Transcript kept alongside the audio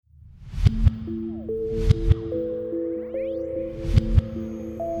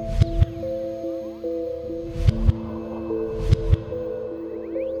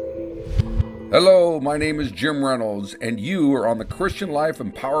my name is Jim Reynolds, and you are on the Christian Life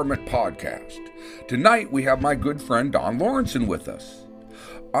Empowerment Podcast. Tonight, we have my good friend Don Lorenson with us.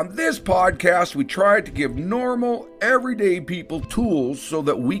 On this podcast, we try to give normal, everyday people tools so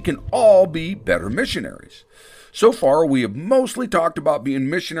that we can all be better missionaries. So far, we have mostly talked about being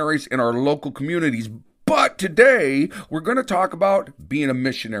missionaries in our local communities, but today, we're going to talk about being a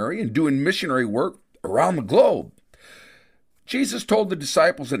missionary and doing missionary work around the globe. Jesus told the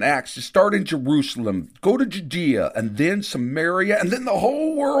disciples in Acts to start in Jerusalem, go to Judea, and then Samaria, and then the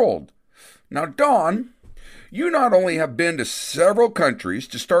whole world. Now, Don, you not only have been to several countries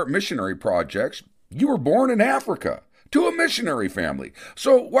to start missionary projects, you were born in Africa to a missionary family.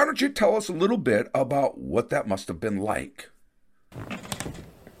 So why don't you tell us a little bit about what that must have been like?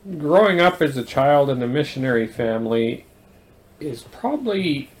 Growing up as a child in a missionary family is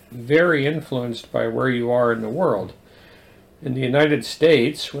probably very influenced by where you are in the world. In the United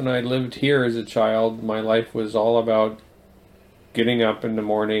States, when I lived here as a child, my life was all about getting up in the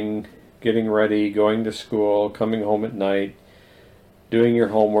morning, getting ready, going to school, coming home at night, doing your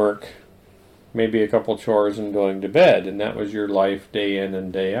homework, maybe a couple chores, and going to bed. And that was your life day in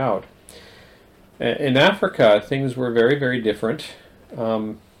and day out. In Africa, things were very, very different.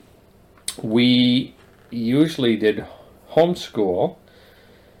 We usually did homeschool,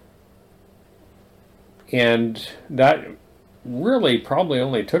 and that really probably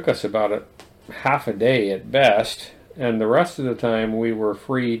only took us about half a day at best, and the rest of the time we were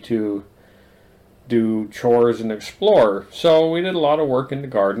free to do chores and explore. So we did a lot of work in the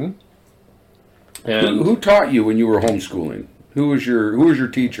garden. And who taught you when you were homeschooling? Who was your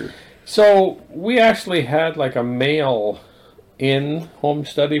teacher? So we actually had like a mail-in home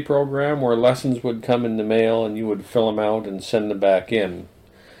study program where lessons would come in the mail and you would fill them out and send them back in.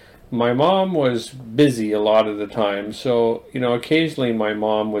 My mom was busy a lot of the time, so, occasionally my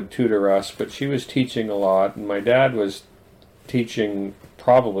mom would tutor us, but she was teaching a lot, and my dad was teaching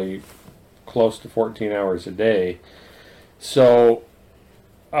probably close to 14 hours a day. So,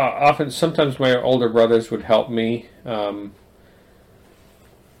 sometimes my older brothers would help me.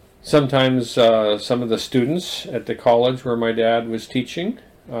 Sometimes some of the students at the college where my dad was teaching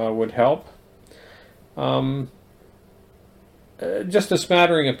would help. Just a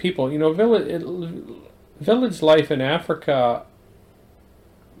smattering of people. Village life in Africa,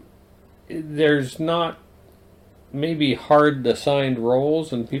 there's not maybe hard assigned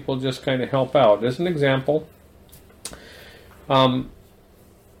roles, and people just kind of help out. As an example,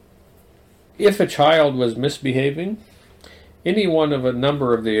 if a child was misbehaving, any one of a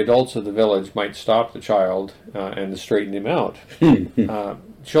number of the adults of the village might stop the child and straighten him out.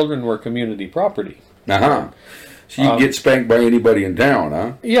 Children were community property. Uh-huh. So you get spanked by anybody in town,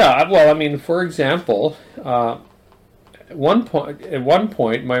 huh? Yeah, well, for example, at one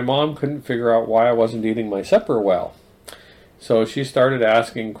point, my mom couldn't figure out why I wasn't eating my supper well. So she started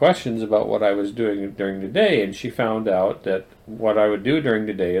asking questions about what I was doing during the day, and she found out that what I would do during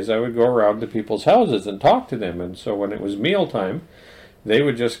the day is I would go around to people's houses and talk to them. And so when it was mealtime, they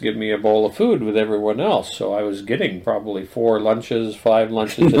would just give me a bowl of food with everyone else. So I was getting probably 5 lunches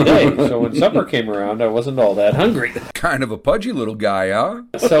a day. So when supper came around, I wasn't all that hungry. Kind of a pudgy little guy, huh?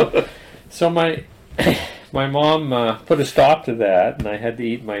 So my mom put a stop to that, and I had to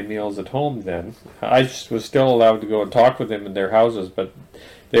eat my meals at home then. I was still allowed to go and talk with them in their houses, but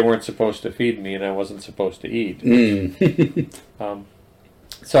they weren't supposed to feed me, and I wasn't supposed to eat.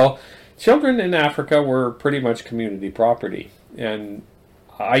 So children in Africa were pretty much community property, and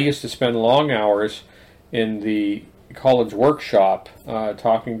I used to spend long hours in the college workshop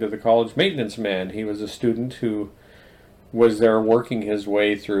talking to the college maintenance man. He was a student who was there working his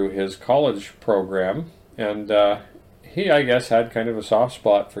way through his college program, and he, I guess, had kind of a soft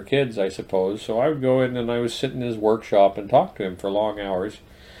spot for kids, I suppose. So I would go in and I would sit in his workshop and talk to him for long hours.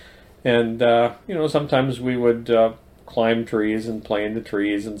 And, sometimes we would climb trees and play in the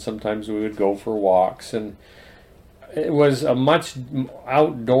trees, and sometimes we would go for walks. And it was a much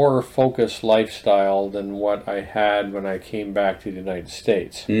outdoor-focused lifestyle than what I had when I came back to the United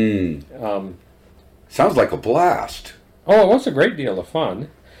States. Sounds like a blast. Oh, it was a great deal of fun.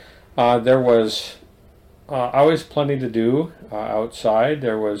 There was always plenty to do outside.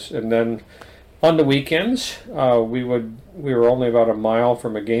 And then on the weekends, we were only about a mile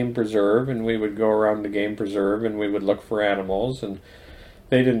from a game preserve, and we would go around the game preserve and we would look for animals. And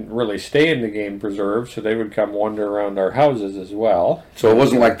they didn't really stay in the game preserve, so they would come wander around our houses as well. So it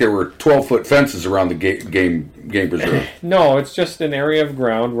wasn't like there were 12-foot fences around the game preserve? No, it's just an area of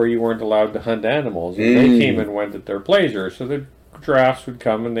ground where you weren't allowed to hunt animals. And they came and went at their pleasure. So the giraffes would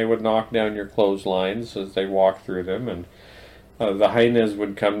come and they would knock down your clotheslines as they walked through them. And the hyenas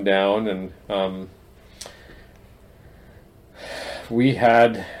would come down and we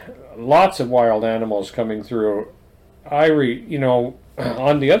had lots of wild animals coming through.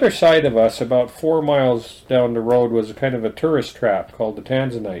 On the other side of us, about 4 miles down the road, was a kind of a tourist trap called the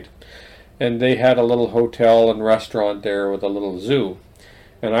Tanzanite. And they had a little hotel and restaurant there with a little zoo.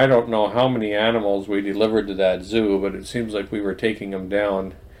 And I don't know how many animals we delivered to that zoo, but it seems like we were taking them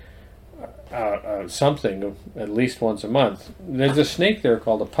down something at least once a month. There's a snake there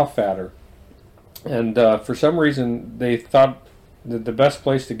called a puff adder. And for some reason, they thought that the best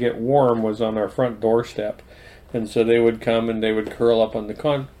place to get warm was on our front doorstep. And so they would come and they would curl up on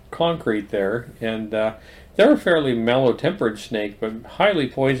the concrete there. And they're a fairly mellow-tempered snake, but highly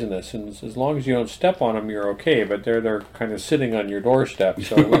poisonous. And as long as you don't step on them, you're okay. But they're kind of sitting on your doorstep.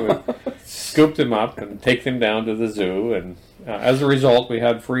 So we would scoop them up and take them down to the zoo. And as a result, we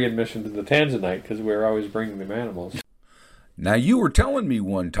had free admission to the Tanzanite because we were always bringing them animals. Now, you were telling me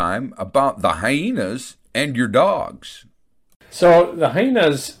one time about the hyenas and your dogs. So the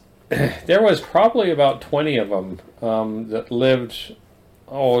hyenas, there was probably about 20 of them that lived,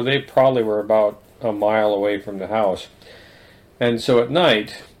 they probably were about a mile away from the house. And so at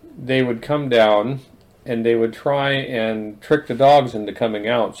night, they would come down and they would try and trick the dogs into coming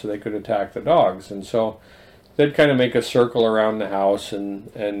out so they could attack the dogs. And so they'd kind of make a circle around the house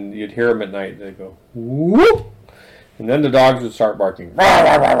and you'd hear them at night. They'd go, whoop! And then the dogs would start barking. And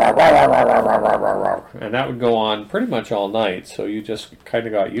that would go on pretty much all night, so you just kind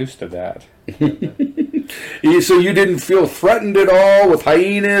of got used to that. So you didn't feel threatened at all with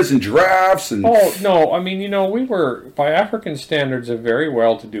hyenas and giraffes? Oh, no. I mean, we were, by African standards, a very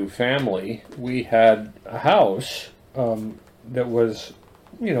well-to-do family. We had a house that was,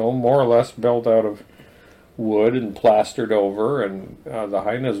 more or less built out of wood and plastered over, and the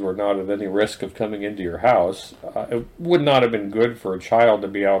hyenas were not at any risk of coming into your house. It would not have been good for a child to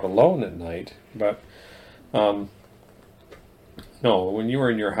be out alone at night, but no, when you were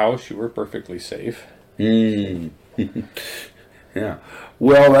in your house, you were perfectly safe. Yeah.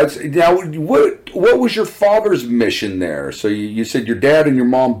 Well, that's now. What was your father's mission there? So you said your dad and your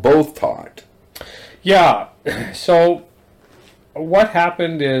mom both taught. Yeah. So what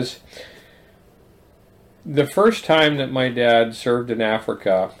happened is, the first time that my dad served in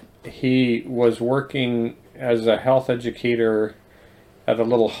Africa, he was working as a health educator at a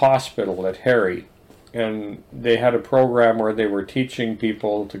little hospital at Harry. And they had a program where they were teaching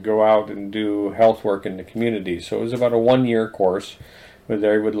people to go out and do health work in the community. So it was about a 1-year course where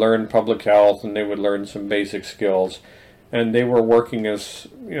they would learn public health and they would learn some basic skills. And they were working as,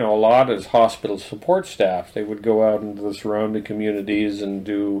 a lot as hospital support staff. They would go out into the surrounding communities and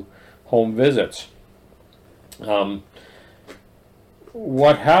do home visits.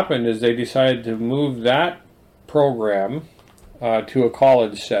 What happened is they decided to move that program to a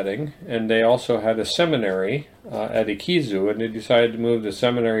college setting, and they also had a seminary at Ikizu, and they decided to move the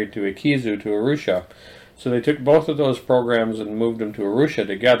seminary to Ikizu to Arusha. So they took both of those programs and moved them to Arusha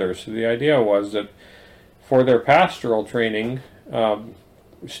together. So the idea was that for their pastoral training,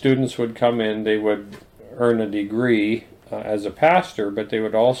 students would come in, they would earn a degree as a pastor, but they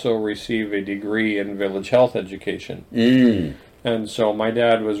would also receive a degree in village health education. And so my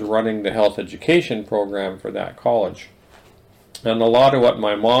dad was running the health education program for that college. And a lot of what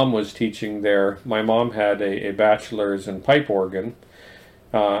my mom was teaching there, my mom had a bachelor's in pipe organ,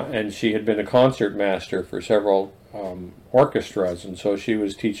 and she had been a concert master for several orchestras, and so she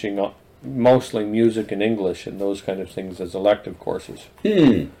was teaching mostly music and English and those kind of things as elective courses.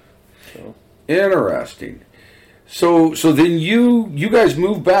 So. Interesting. So then you guys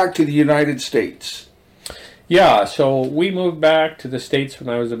moved back to the United States. Yeah, so we moved back to the States when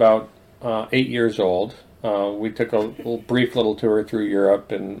I was about 8 years old. We took a brief little tour through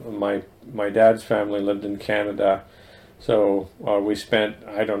Europe, and my dad's family lived in Canada. So we spent,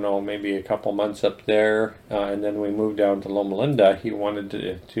 maybe a couple months up there, and then we moved down to Loma Linda. He wanted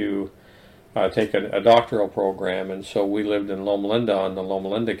to take a doctoral program, and so we lived in Loma Linda on the Loma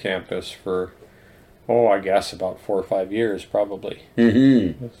Linda campus for I guess about 4 or 5 years, probably.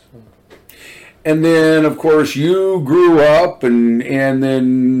 Mm-hmm. And then, of course, you grew up, and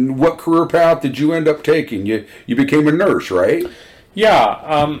then what career path did you end up taking? You became a nurse, right?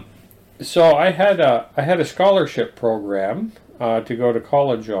 Yeah. So I had a scholarship program to go to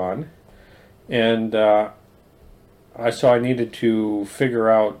college on, and so I needed to figure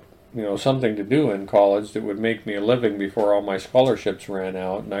out something to do in college that would make me a living before all my scholarships ran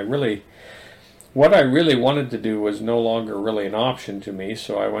out, and what I really wanted to do was no longer really an option to me,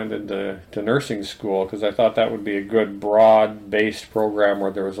 so I went into nursing school because I thought that would be a good broad-based program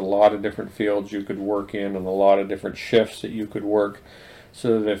where there was a lot of different fields you could work in and a lot of different shifts that you could work.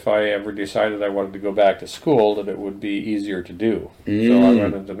 so that if I ever decided I wanted to go back to school, that it would be easier to do. So I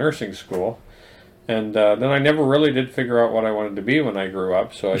went into nursing school. And then I never really did figure out what I wanted to be when I grew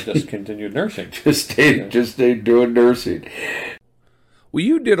up, so I just continued nursing. Just stayed doing nursing. Well,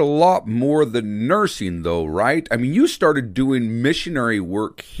 you did a lot more than nursing, though, right? I mean, you started doing missionary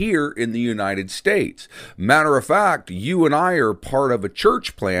work here in the United States. Matter of fact, you and I are part of a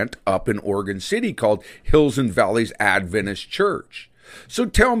church plant up in Oregon City called Hills and Valleys Adventist Church. So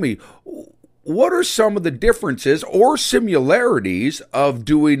tell me, what are some of the differences or similarities of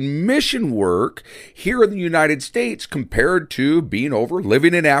doing mission work here in the United States compared to being over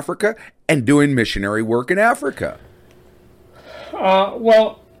living in Africa and doing missionary work in Africa?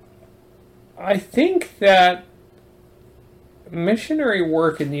 Well, I think that missionary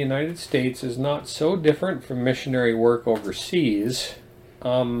work in the United States is not so different from missionary work overseas.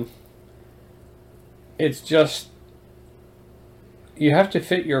 It's just you have to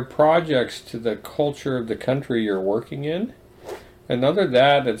fit your projects to the culture of the country you're working in. And other than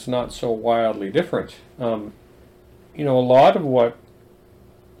that, it's not so wildly different. A lot of what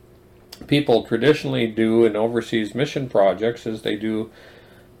people traditionally do in overseas mission projects is they do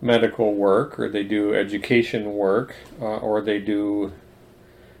medical work, or they do education work, or they do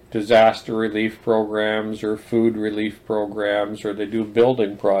disaster relief programs or food relief programs, or they do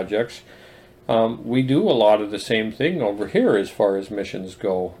building projects. We do a lot of the same thing over here as far as missions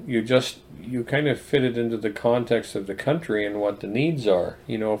go. You kind of fit it into the context of the country and what the needs are.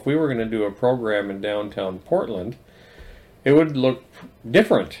 If we were going to do a program in downtown Portland, it would look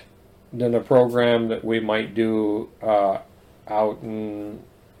different than a program that we might do out in,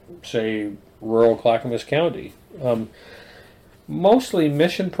 say, rural Clackamas County. Mostly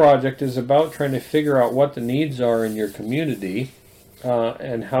mission project is about trying to figure out what the needs are in your community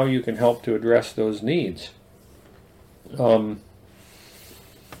and how you can help to address those needs.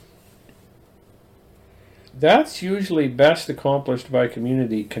 That's usually best accomplished by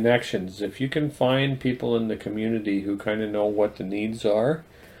community connections. If you can find people in the community who kind of know what the needs are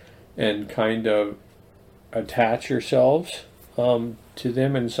and kind of attach yourselves to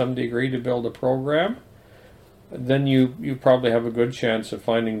them in some degree to build a program, then you probably have a good chance of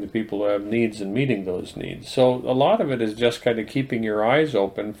finding the people who have needs and meeting those needs. So a lot of it is just kind of keeping your eyes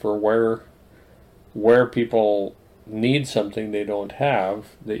open for where people need something they don't have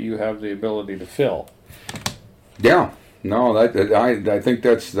that you have the ability to fill. Yeah. No, I think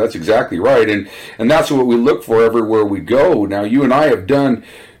that's exactly right, and that's what we look for everywhere we go. Now, you and I have done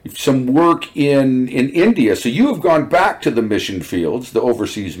some work in India, so you have gone back to the mission fields, the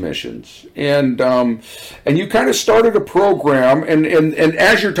overseas missions, and you kind of started a program, and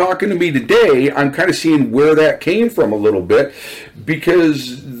as you're talking to me today, I'm kind of seeing where that came from a little bit,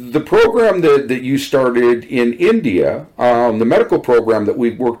 because the program that you started in India, the medical program that we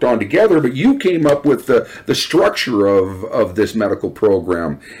worked on together, but you came up with the structure of this medical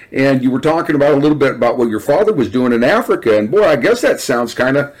program. And you were talking about a little bit about what your father was doing in Africa. And boy, I guess that sounds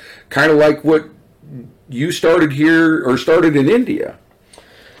kind of like what you started here or started in India.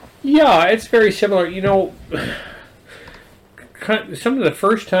 Yeah, it's very similar. Some of the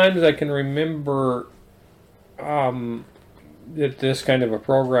first times I can remember that this kind of a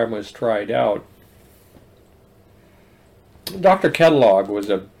program was tried out, Dr. Kellogg was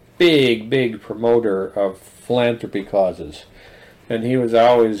a big promoter of philanthropy causes, and he was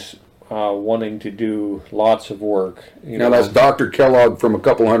always wanting to do lots of work. Now that's Dr. Kellogg from a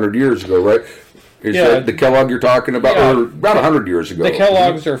couple hundred years ago, right? Is that the Kellogg you're talking about? Yeah. Or about 100 years ago. The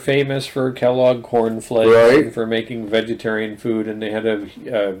Kellogg's are famous for Kellogg cornflakes, right, and for making vegetarian food, and they had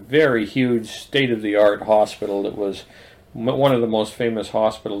a very huge state-of-the-art hospital that was one of the most famous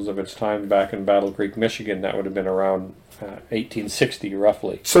hospitals of its time back in Battle Creek, Michigan. That would have been around 1860,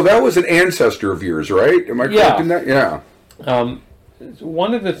 roughly. So that was an ancestor of yours, right? Am I correct in that? Yeah.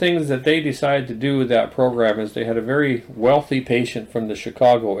 One of the things that they decided to do with that program is they had a very wealthy patient from the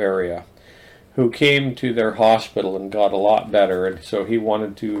Chicago area who came to their hospital and got a lot better, and so he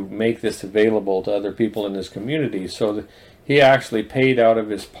wanted to make this available to other people in his community. So he actually paid out of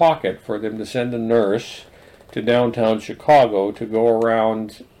his pocket for them to send a nurse to downtown Chicago to go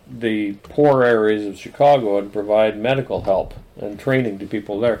around the poor areas of Chicago and provide medical help and training to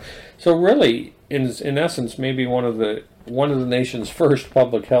people there. So really, in essence, maybe one of the nation's first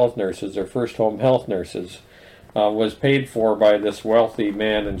public health nurses, or first home health nurses, was paid for by this wealthy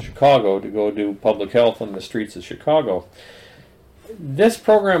man in Chicago to go do public health on the streets of Chicago. This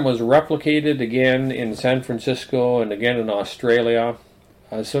program was replicated again in San Francisco and again in Australia.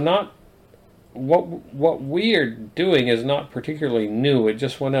 What we are doing is not particularly new. It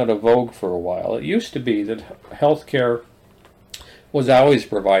just went out of vogue for a while. It used to be that healthcare was always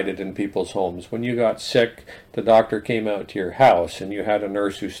provided in people's homes. When you got sick, the doctor came out to your house, and you had a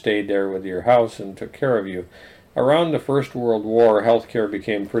nurse who stayed there with your house and took care of you. Around the First World War, healthcare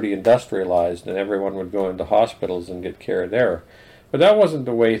became pretty industrialized, and everyone would go into hospitals and get care there. But that wasn't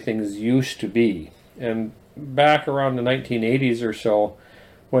the way things used to be. And back around the 1980s or so,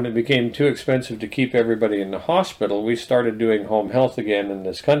 when it became too expensive to keep everybody in the hospital, we started doing home health again in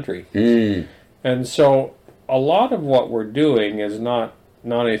this country. And so a lot of what we're doing is not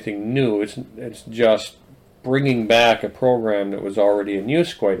anything new. It's just bringing back a program that was already in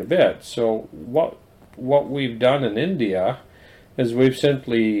use quite a bit. So what we've done in India is we've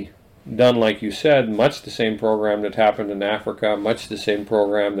simply done, like you said, much the same program that happened in Africa, much the same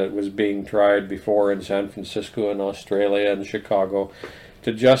program that was being tried before in San Francisco and Australia and Chicago,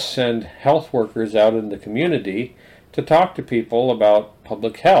 to just send health workers out in the community to talk to people about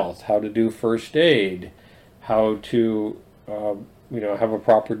public health, how to do first aid, how to have a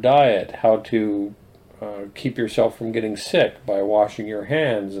proper diet, how to keep yourself from getting sick by washing your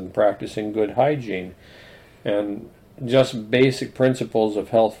hands and practicing good hygiene, and just basic principles of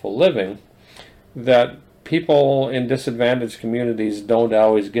healthful living that people in disadvantaged communities don't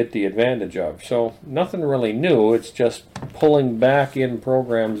always get the advantage of. So nothing really new. It's just pulling back in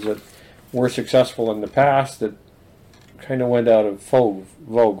programs that were successful in the past that kind of went out of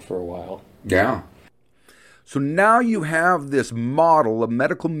vogue for a while. Yeah. So now you have this model of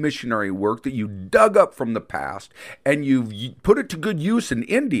medical missionary work that you dug up from the past, and you've put it to good use in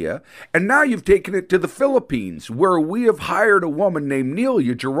India, and now you've taken it to the Philippines, where we have hired a woman named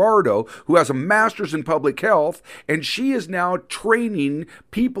Nelia Gerardo, who has a master's in public health, and she is now training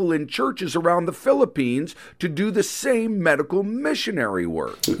people in churches around the Philippines to do the same medical missionary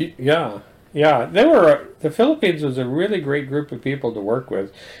work. Yeah, the Philippines was a really great group of people to work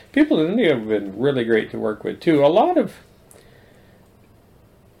with. People in India have been really great to work with too. A lot of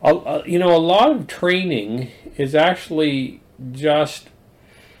training is actually just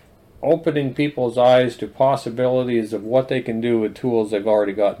opening people's eyes to possibilities of what they can do with tools they've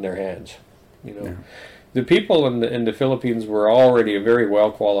already got in their hands. The people in the Philippines were already a very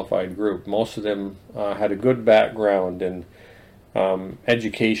well qualified group. Most of them had a good background in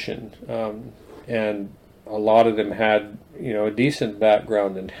education, and a lot of them had a decent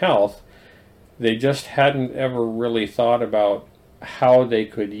background in health. They just hadn't ever really thought about how they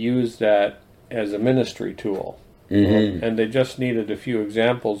could use that as a ministry tool. And they just needed a few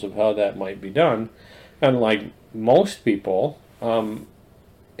examples of how that might be done. And like most people,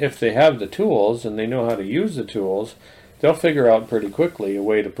 if they have the tools and they know how to use the tools, they'll figure out pretty quickly a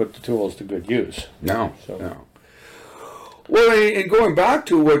way to put the tools to good use. No. Well, and going back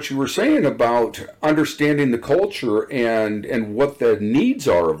to what you were saying about understanding the culture and what the needs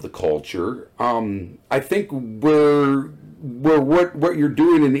are of the culture, I think what you're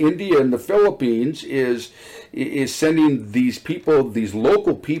doing in India and the Philippines is sending these people, these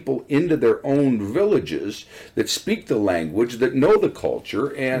local people, into their own villages that speak the language, that know the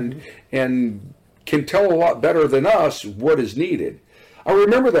culture, and can tell a lot better than us what is needed. I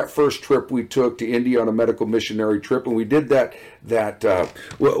remember that first trip we took to India on a medical missionary trip, and we did that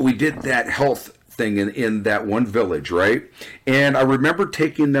health thing in that one village, right? And I remember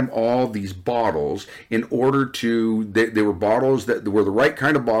taking them all these bottles in order to, they were bottles that were the right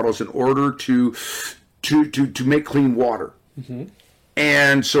kind of bottles in order to make clean water.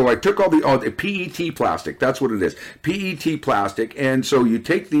 And so I took all the PET plastic. That's what it is, PET plastic. And so you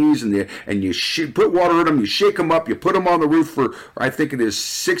take these and you put water in them. You shake them up. You put them on the roof for, I think it is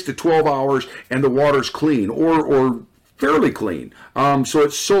 6 to 12 hours, and the water's clean or fairly clean. So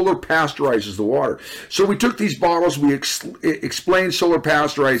it solar pasteurizes the water. So we took these bottles. We explained solar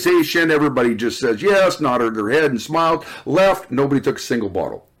pasteurization. Everybody just says yes, nodded their head and smiled. Left. Nobody took a single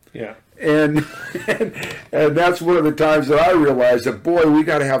bottle. Yeah. And that's one of the times that I realized that, boy, we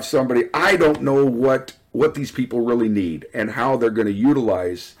got to have somebody. I don't know what these people really need and how they're going to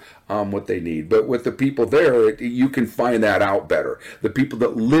utilize what they need. But with the people there, you can find that out better. The people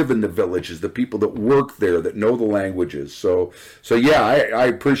that live in the villages, the people that work there, that know the languages. So yeah, I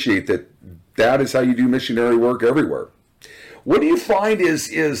appreciate that. That is how you do missionary work everywhere. What do you find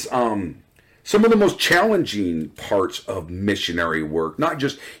is some of the most challenging parts of missionary work, not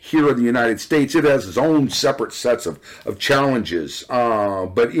just here in the United States? It has its own separate sets of challenges.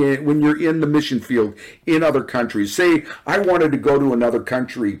 But when you're in the mission field in other countries, say I wanted to go to another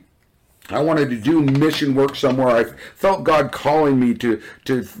country, I wanted to do mission work somewhere. I felt God calling me to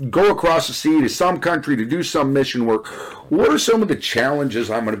go across the sea to some country to do some mission work. What are some of the challenges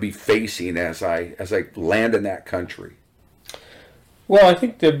I'm going to be facing as I land in that country? Well, I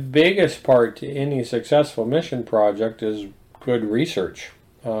think the biggest part to any successful mission project is good research.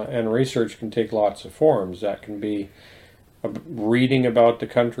 And research can take lots of forms. That can be reading about the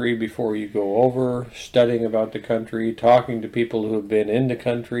country before you go over, studying about the country, talking to people who have been in the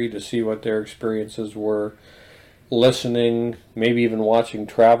country to see what their experiences were, listening, maybe even watching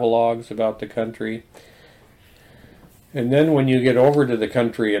travelogues about the country. And then when you get over to the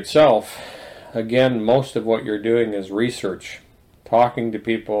country itself, again, most of what you're doing is research, talking to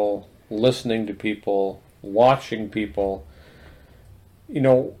people, listening to people, watching people. You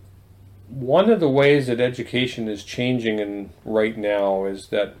know, one of the ways that education is changing right now is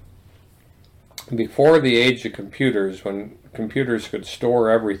that before the age of computers, when computers could store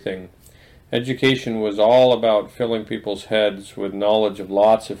everything, education was all about filling people's heads with knowledge of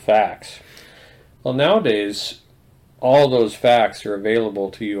lots of facts. Well, nowadays, all those facts are available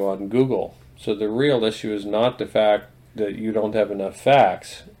to you on Google. So the real issue is not the fact that you don't have enough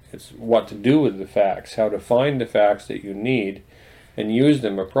facts. It's what to do with the facts, how to find the facts that you need and use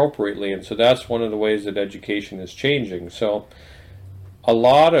them appropriately. And so that's one of the ways that education is changing. So a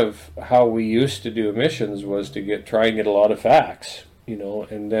lot of how we used to do missions was to try and get a lot of facts,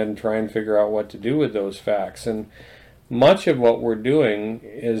 and then try and figure out what to do with those facts. And much of what we're doing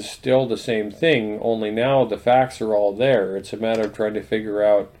is still the same thing, only now the facts are all there. It's a matter of trying to figure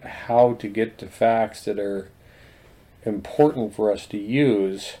out how to get the facts that are important for us to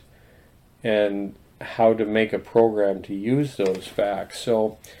use and how to make a program to use those facts.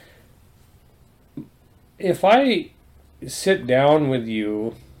 So if I sit down with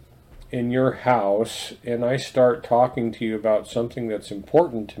you in your house and I start talking to you about something that's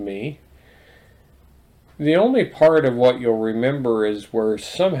important to me, the only part of what you'll remember is where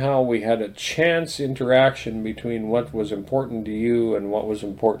somehow we had a chance interaction between what was important to you and what was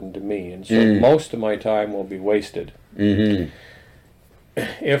important to me. And so most of my time will be wasted. Mm-hmm.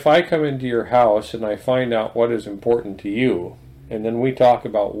 If I come into your house and I find out what is important to you, and then we talk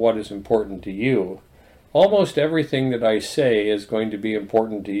about what is important to you, almost everything that I say is going to be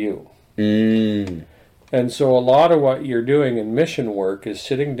important to you. And so a lot of what you're doing in mission work is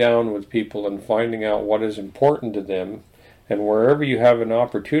sitting down with people and finding out what is important to them, and wherever you have an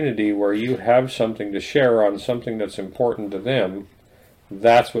opportunity where you have something to share on something that's important to them,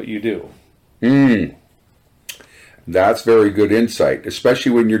 that's what you do. That's very good insight,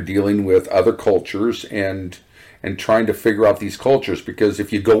 especially when you're dealing with other cultures and trying to figure out these cultures, because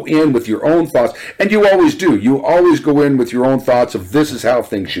if you go in with your own thoughts, and you always do, you always go in with your own thoughts of this is how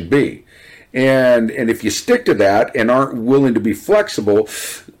things should be. And if you stick to that and aren't willing to be flexible,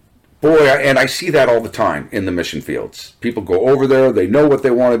 boy, and I see that all the time in the mission fields. People go over there, they know what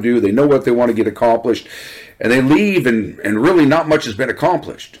they want to do, they know what they want to get accomplished, and they leave and really not much has been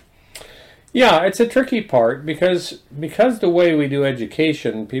accomplished. Yeah, it's a tricky part because the way we do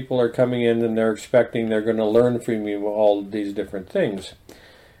education, people are coming in and they're expecting they're going to learn from you all these different things.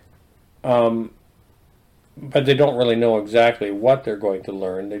 But they don't really know exactly what they're going to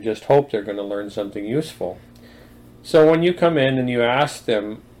learn. They just hope they're going to learn something useful. So when you come in and you ask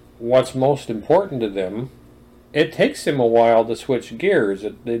them what's most important to them, it takes them a while to switch gears.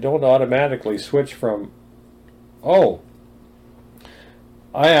 They don't automatically switch from, oh,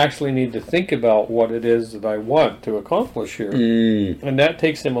 I actually need to think about what it is that I want to accomplish here. And that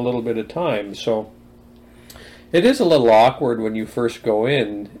takes them a little bit of time. So it is a little awkward when you first go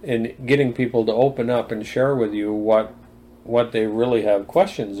in and getting people to open up and share with you what they really have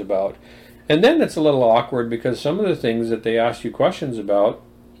questions about. And then it's a little awkward because some of the things that they ask you questions about,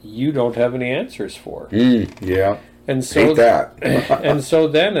 you don't have any answers for. Yeah. And so hate that. And so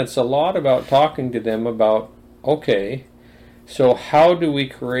then it's a lot about talking to them about, okay, so how do we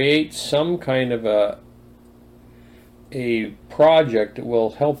create some kind of a project that will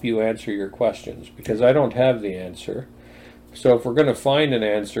help you answer your questions? Because I don't have the answer. So if we're going to find an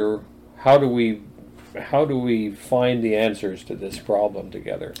answer, how do we find the answers to this problem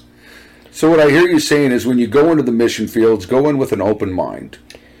together? So what I hear you saying is when you go into the mission fields, go in with an open mind.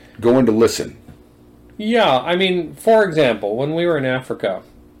 Go in to listen. Yeah, I mean, for example, when we were in Africa,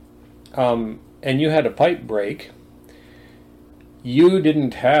 and you had a pipe break, you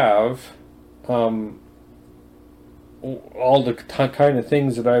didn't have all the kind of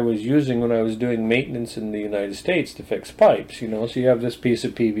things that I was using when I was doing maintenance in the United States to fix pipes. So you have this piece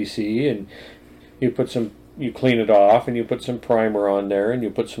of PVC and you clean it off and you put some primer on there and you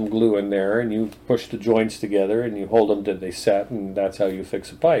put some glue in there and you push the joints together and you hold them till they set, and that's how you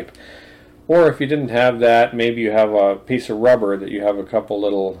fix a pipe. Or if you didn't have that, maybe you have a piece of rubber that you have a couple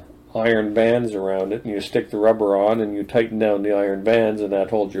little iron bands around it, and you stick the rubber on and you tighten down the iron bands, and that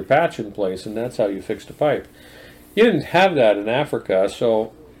holds your patch in place, and that's how you fixed a pipe. You didn't have that in Africa,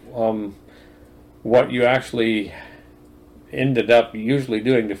 so what you actually ended up usually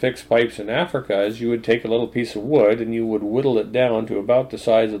doing to fix pipes in Africa is you would take a little piece of wood and you would whittle it down to about the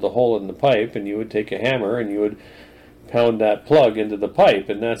size of the hole in the pipe, and you would take a hammer and you would pound that plug into the pipe,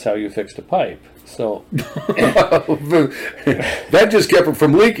 and that's how you fixed a pipe. So that just kept it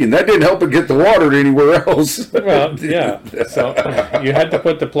from leaking. That didn't help it get the water to anywhere else. Well, yeah. So you had to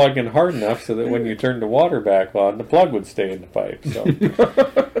put the plug in hard enough so that when you turned the water back on, the plug would stay in the pipe.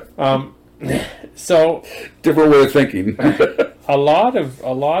 So, different way of thinking. a lot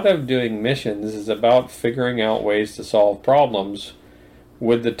of doing missions is about figuring out ways to solve problems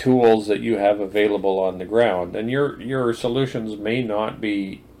with the tools that you have available on the ground. And your solutions may not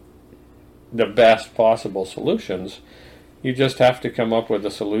be the best possible solutions. You just have to come up with a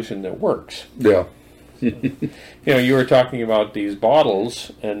solution that works. Yeah. You were talking about these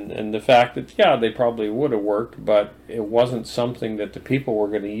bottles and the fact that, yeah, they probably would have worked, but it wasn't something that the people were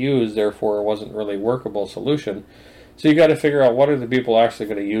going to use, therefore it wasn't really a workable solution. So you got to figure out, what are the people actually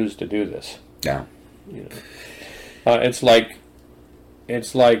going to use to do this? Yeah. It's like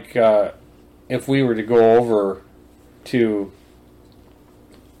if we were to go over to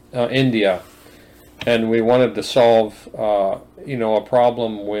India and we wanted to solve a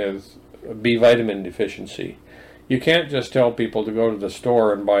problem with B vitamin deficiency. You can't just tell people to go to the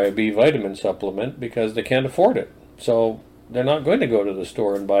store and buy a B vitamin supplement because they can't afford it. So they're not going to go to the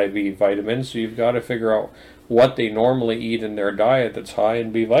store and buy B vitamins. So you've got to figure out what they normally eat in their diet that's high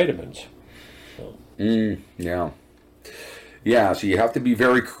in B vitamins. So. Yeah. Yeah, so you have to be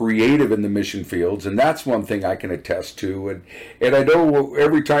very creative in the mission fields, and that's one thing I can attest to. And I know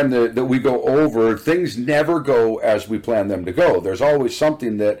every time that we go over, things never go as we plan them to go. There's always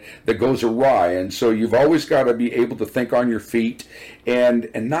something that goes awry, and so you've always got to be able to think on your feet and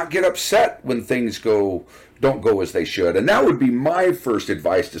not get upset when things don't go as they should. And that would be my first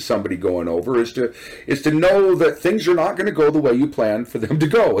advice to somebody going over, is to know that things are not going to go the way you planned for them to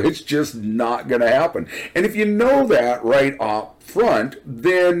go. It's just not going to happen. And if you know that right up front,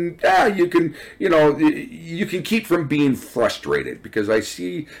 then you can keep from being frustrated, because I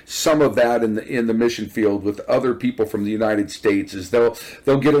see some of that in the mission field with other people from the United States, is they'll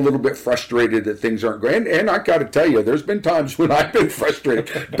get a little bit frustrated that things aren't going. And I got to tell you, there's been times when I've been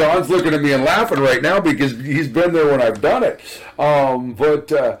frustrated. Don's looking at me and laughing right now because he's been there when I've done it.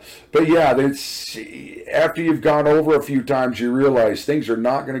 But yeah, after you've gone over a few times, you realize things are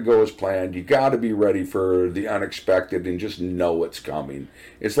not going to go as planned. You got to be ready for the unexpected and just know it's coming.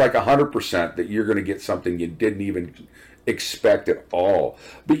 It's like 100% that you're going to get something you didn't even expect at all.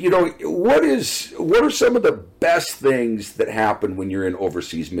 But what are some of the best things that happen when you're in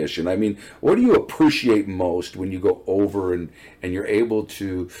overseas mission? I mean, what do you appreciate most when you go over and you're able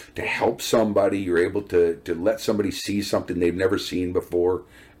to help somebody, you're able to let somebody see something they've never seen before?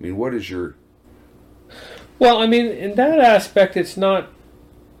 I mean, what is your... Well, I mean, in that aspect, it's not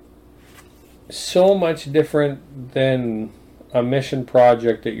so much different than a mission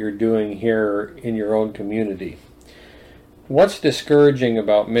project that you're doing here in your own community. What's discouraging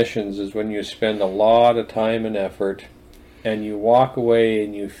about missions is when you spend a lot of time and effort and you walk away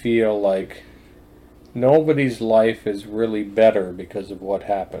and you feel like nobody's life is really better because of what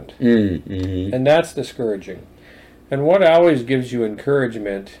happened. Mm-hmm. And that's discouraging. And what always gives you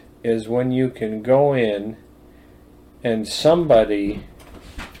encouragement is when you can go in and somebody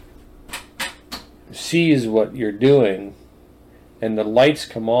sees what you're doing and the lights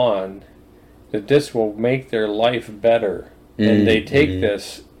come on, that this will make their life better. And they take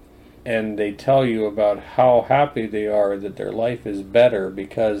this and they tell you about how happy they are that their life is better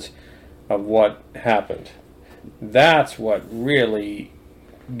because of what happened. That's what really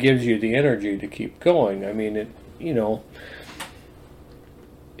gives you the energy to keep going. I mean,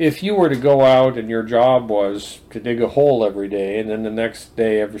 if you were to go out and your job was to dig a hole every day, and then the next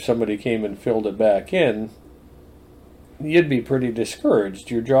day after somebody came and filled it back in, you'd be pretty discouraged.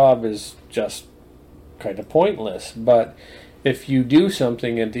 Your job is just kind of pointless. But if you do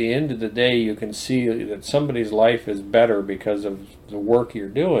something at the end of the day, you can see that somebody's life is better because of the work you're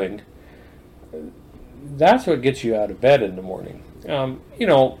doing. That's what gets you out of bed in the morning.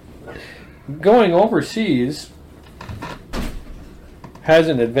 Going overseas has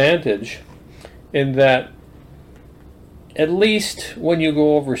an advantage in that at least when you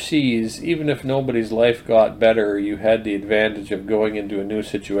go overseas, even if nobody's life got better, you had the advantage of going into a new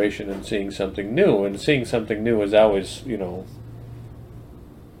situation and seeing something new. And seeing something new is always,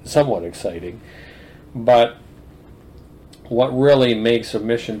 somewhat exciting. But what really makes a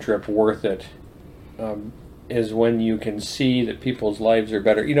mission trip worth it is when you can see that people's lives are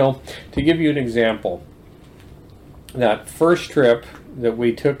better. To give you an example, that first trip that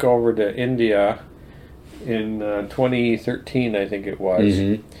we took over to India, in 2013, I think it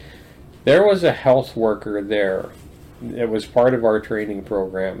was, there was a health worker there. It was part of our training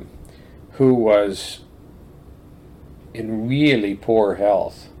program, who was in really poor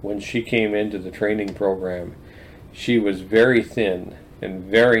health. When she came into the training program, she was very thin and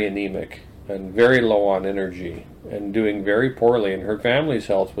very anemic and very low on energy and doing very poorly, and her family's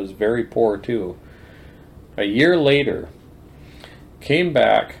health was very poor too. A year later, came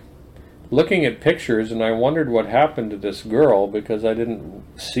back looking at pictures, and I wondered what happened to this girl because I didn't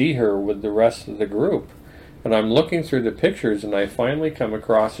see her with the rest of the group. And I'm looking through the pictures, and I finally come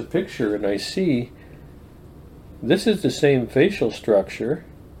across a picture, and I see this is the same facial structure.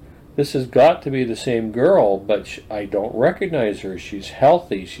 This has got to be the same girl, but I don't recognize her. She's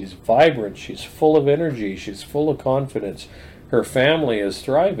healthy, she's vibrant, she's full of energy, she's full of confidence. Her family is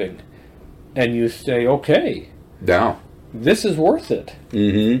thriving. And you say, okay, yeah, this is worth it.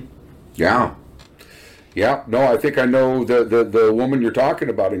 Yeah. Yeah, no, I think I know the woman you're talking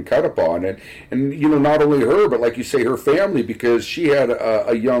about in Cuttapaw, and you know, not only her, but like you say, her family, because she had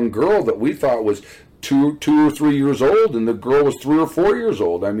a young girl that we thought was two or 3 years old, and the girl was 3 or 4 years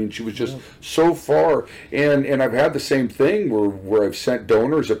old. I mean, she was just so far. And I've had the same thing where I've sent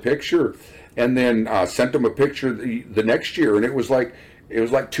donors a picture, and then sent them a picture the next year, and it was like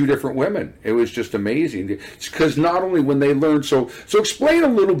 2 different women. It was just amazing. It's because not only when they learn, so explain a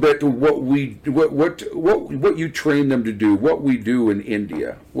little bit to what you train them to do, what we do in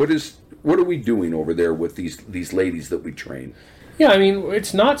India. What are we doing over there with these ladies that we train? Yeah, I mean,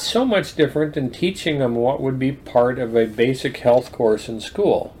 it's not so much different than teaching them what would be part of a basic health course in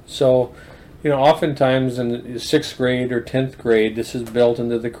school. So, you know, oftentimes in 6th grade or 10th grade, this is built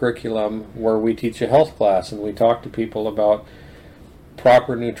into the curriculum where we teach a health class, and we talk to people about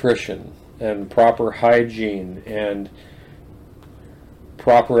proper nutrition and proper hygiene and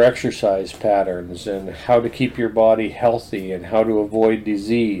proper exercise patterns and how to keep your body healthy and how to avoid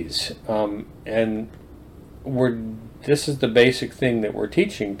disease. And this is the basic thing that we're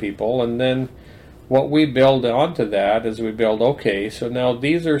teaching people. And then what we build onto that is we build, okay, so now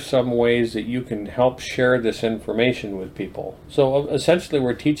these are some ways that you can help share this information with people. So essentially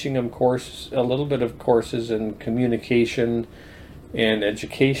we're teaching them a little bit of courses in communication and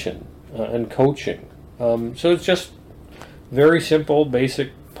education and coaching. So it's just very simple, basic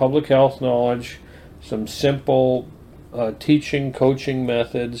public health knowledge, some simple teaching, coaching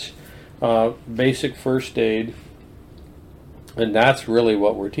methods, basic first aid, and that's really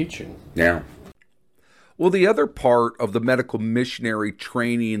what we're teaching. Yeah. Well, the other part of the medical missionary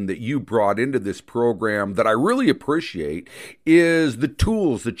training that you brought into this program that I really appreciate is the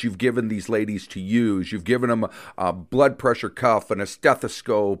tools that you've given these ladies to use. You've given them a blood pressure cuff and a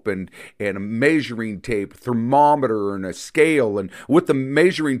stethoscope and a measuring tape, thermometer and a scale. And with the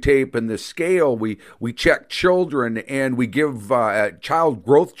measuring tape and the scale, we check children and we give child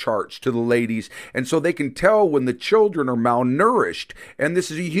growth charts to the ladies. And so they can tell when the children are malnourished. And this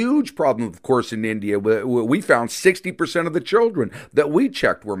is a huge problem, of course, in India. We found 60% of the children that we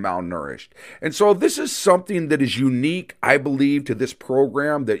checked were malnourished. And so this is something that is unique, I believe, to this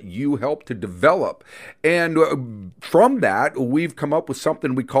program that you helped to develop. And from that, we've come up with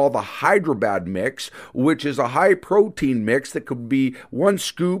something we call the Hyderabad mix, which is a high protein mix that could be 1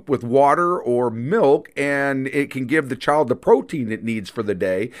 scoop with water or milk, and it can give the child the protein it needs for the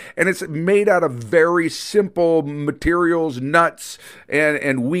day. And it's made out of very simple materials, nuts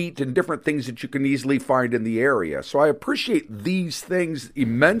and wheat and different things that you can easily find in the area. So I appreciate these things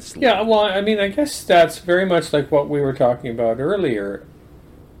immensely. Yeah, well, I mean, I guess that's very much like what we were talking about earlier.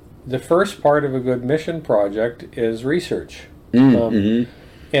 The first part of a good mission project is research.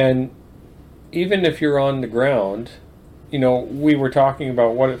 And even if you're on the ground, you know, we were talking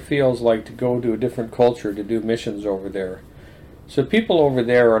about what it feels like to go to a different culture to do missions over there. So people over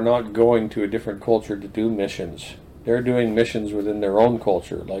there are not going to a different culture to do missions. They're doing missions within their own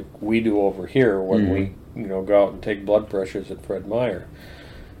culture, like we do over here when we, you know, go out and take blood pressures at Fred Meyer.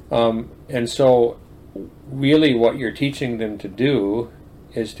 And so really what you're teaching them to do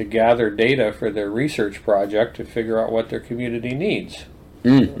is to gather data for their research project to figure out what their community needs.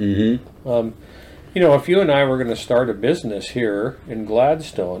 You know, if you and I were going to start a business here in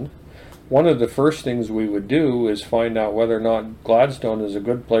Gladstone, one of the first things we would do is find out whether or not Gladstone is a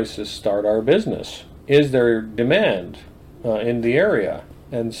good place to start our business. Is there demand in the area?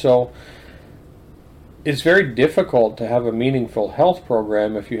 And so it's very difficult to have a meaningful health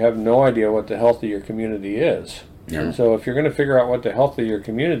program if you have no idea what the health of your community is. Yeah. And so if you're going to figure out what the health of your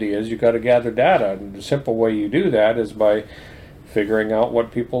community is, you've got to gather data. And the simple way you do that is by figuring out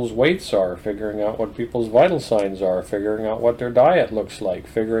what people's weights are, figuring out what people's vital signs are, figuring out what their diet looks like,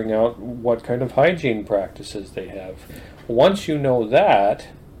 figuring out what kind of hygiene practices they have. Once you know that,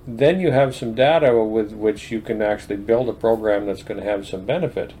 then you have some data with which you can actually build a program that's going to have some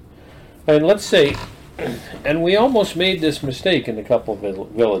benefit. And let's say, and we almost made this mistake in a couple of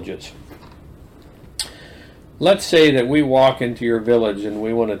villages. Let's say that we walk into your village and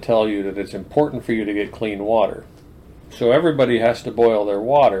we want to tell you that it's important for you to get clean water. So everybody has to boil their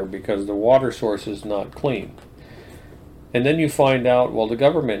water because the water source is not clean. And then you find out, well, the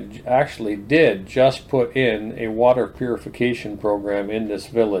government actually did just put in a water purification program in this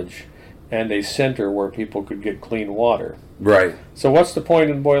village and a center where people could get clean water. Right. So what's the point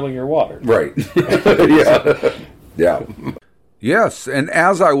in boiling your water? Right. Yeah. Yeah. Yes, and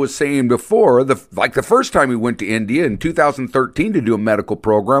as I was saying before, the first time we went to India in 2013 to do a medical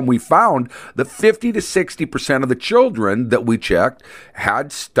program, we found that 50 to 60% of the children that we checked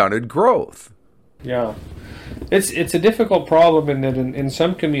had stunted growth. Yeah. It's a difficult problem in that in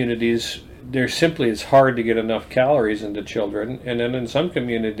some communities, there simply is hard to get enough calories into children, and then in some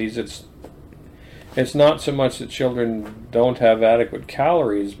communities, it's not so much that children don't have adequate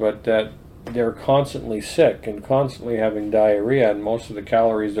calories, but that they're constantly sick and constantly having diarrhea, and most of the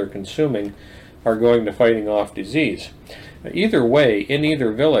calories they're consuming are going to fighting off disease. Either way, in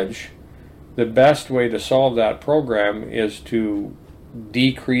either village, the best way to solve that program is to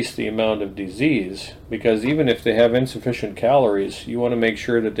decrease the amount of disease, because even if they have insufficient calories, you want to make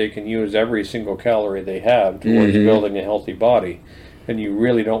sure that they can use every single calorie they have towards building a healthy body, and you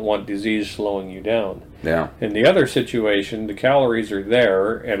really don't want disease slowing you down. Yeah. In the other situation, the calories are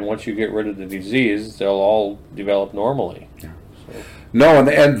there, and once you get rid of the disease, they'll all develop normally. Yeah. So. No,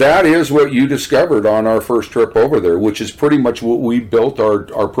 and that is what you discovered on our first trip over there, which is pretty much what we built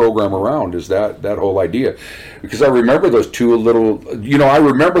our program around, is that whole idea. Because I remember those two I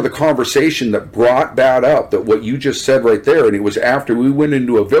remember the conversation that brought that up, that what you just said right there, and it was after we went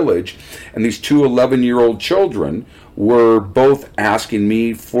into a village, and these two 11-year-old children were both asking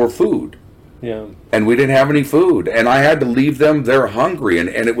me for food. Yeah. And we didn't have any food, and I had to leave them there hungry, and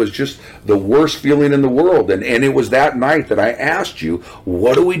it was just the worst feeling in the world. And it was that night that I asked you,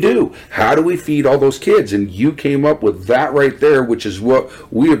 what do we do? How do we feed all those kids? And you came up with that right there, which is what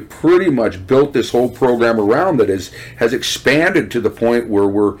we have pretty much built this whole program around, that has expanded to the point where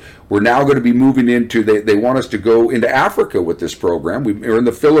we're now going to be moving into, they want us to go into Africa with this program. We're in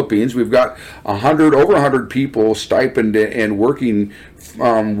the Philippines. We've got over 100 people stipend and working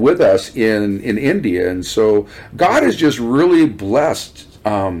with us in India, and so God has just really blessed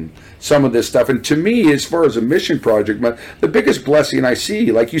some of this stuff. And to me, as far as a mission project, the biggest blessing I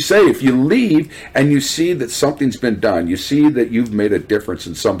see, like you say, if you leave and you see that something's been done, you see that you've made a difference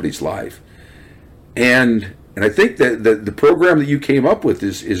in somebody's life, and I think that the program that you came up with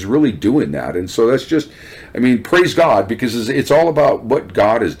is really doing that. And so that's just, praise God, because it's all about what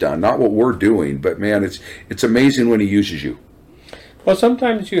God has done, not what we're doing. But man, it's amazing when He uses you. Well,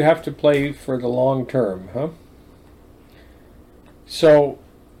 sometimes you have to play for the long term, huh? So,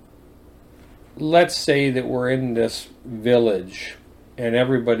 let's say that we're in this village and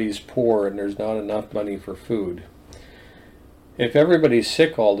everybody's poor and there's not enough money for food. If everybody's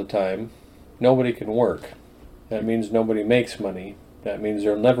sick all the time, nobody can work. That means nobody makes money. That means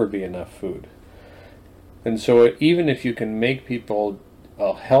there'll never be enough food. And so even if you can make people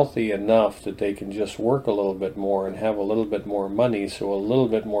healthy enough that they can just work a little bit more and have a little bit more money, so a little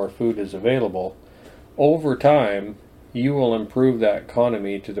bit more food is available, over time you will improve that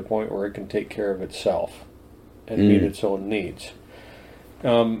economy to the point where it can take care of itself and meet its own needs.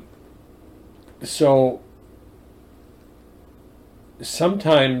 So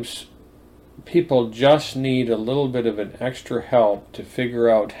sometimes people just need a little bit of an extra help to figure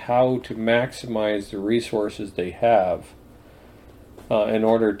out how to maximize the resources they have in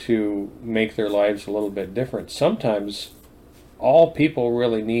order to make their lives a little bit different. Sometimes all people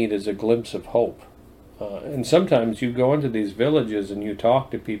really need is a glimpse of hope. And sometimes you go into these villages and you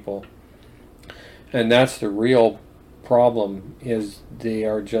talk to people, and that's the real problem, is they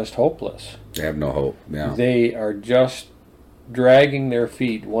are just hopeless. They have no hope. Yeah. They are just dragging their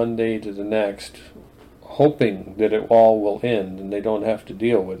feet one day to the next, hoping that it all will end and they don't have to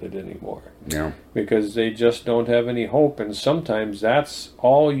deal with it anymore. Yeah. Because they just don't have any hope, and sometimes that's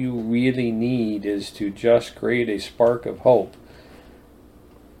all you really need, is to just create a spark of hope,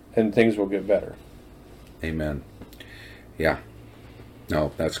 and things will get better. Amen. Yeah.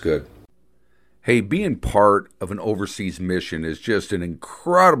 No, that's good. Hey, being part of an overseas mission is just an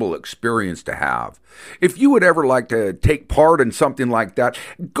incredible experience to have. If you would ever like to take part in something like that,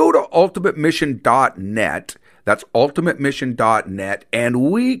 go to ultimatemission.net. That's ultimatemission.net, and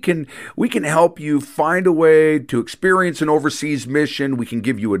we can help you find a way to experience an overseas mission. We can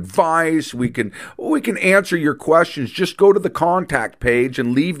give you advice. We can answer your questions. Just go to the contact page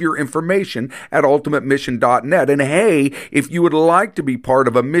and leave your information at ultimatemission.net. And hey, if you would like to be part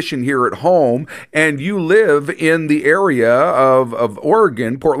of a mission here at home and you live in the area of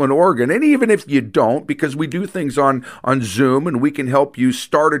Oregon, Portland, Oregon, and even if you don't, because we do things on Zoom and we can help you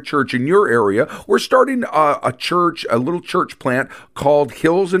start a church in your area, we're starting a little church plant called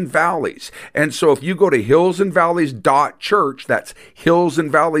Hills and Valleys. And so if you go to hillsandvalleys.church, that's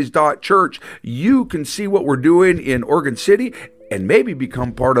hillsandvalleys.church, you can see what we're doing in Oregon City and maybe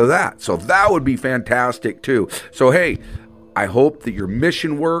become part of that. So that would be fantastic too. So hey, I hope that your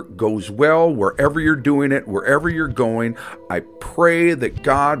mission work goes well wherever you're doing it, wherever you're going. I pray that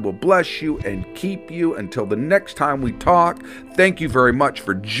God will bless you and keep you until the next time we talk. Thank you very much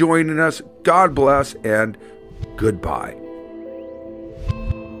for joining us. God bless and goodbye.